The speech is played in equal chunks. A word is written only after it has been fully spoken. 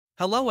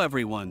Hello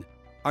everyone.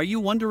 Are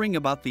you wondering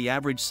about the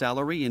average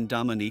salary in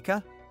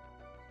Dominica?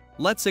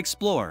 Let's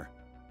explore.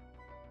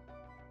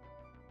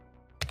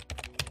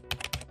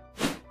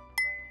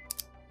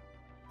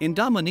 In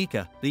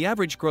Dominica, the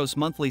average gross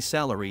monthly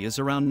salary is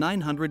around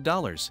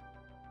 $900.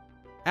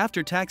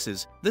 After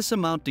taxes, this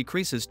amount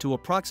decreases to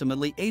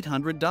approximately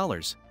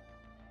 $800.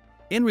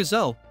 In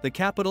Rizal, the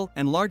capital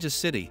and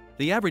largest city,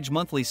 the average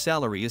monthly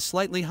salary is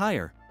slightly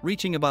higher,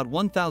 reaching about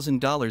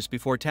 $1,000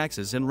 before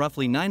taxes and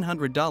roughly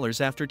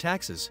 $900 after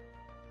taxes.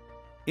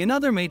 In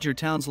other major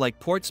towns like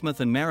Portsmouth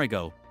and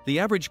Marigot, the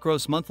average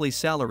gross monthly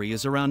salary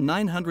is around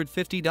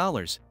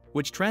 $950,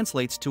 which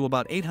translates to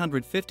about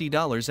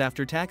 $850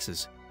 after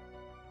taxes.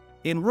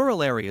 In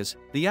rural areas,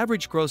 the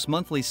average gross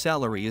monthly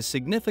salary is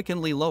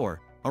significantly lower,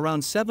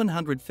 around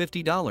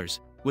 $750,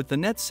 with the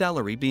net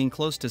salary being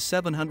close to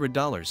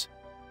 $700.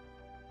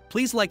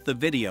 Please like the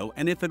video,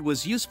 and if it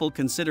was useful,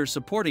 consider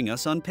supporting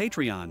us on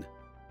Patreon.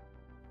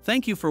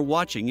 Thank you for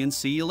watching and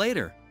see you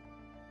later.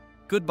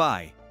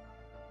 Goodbye.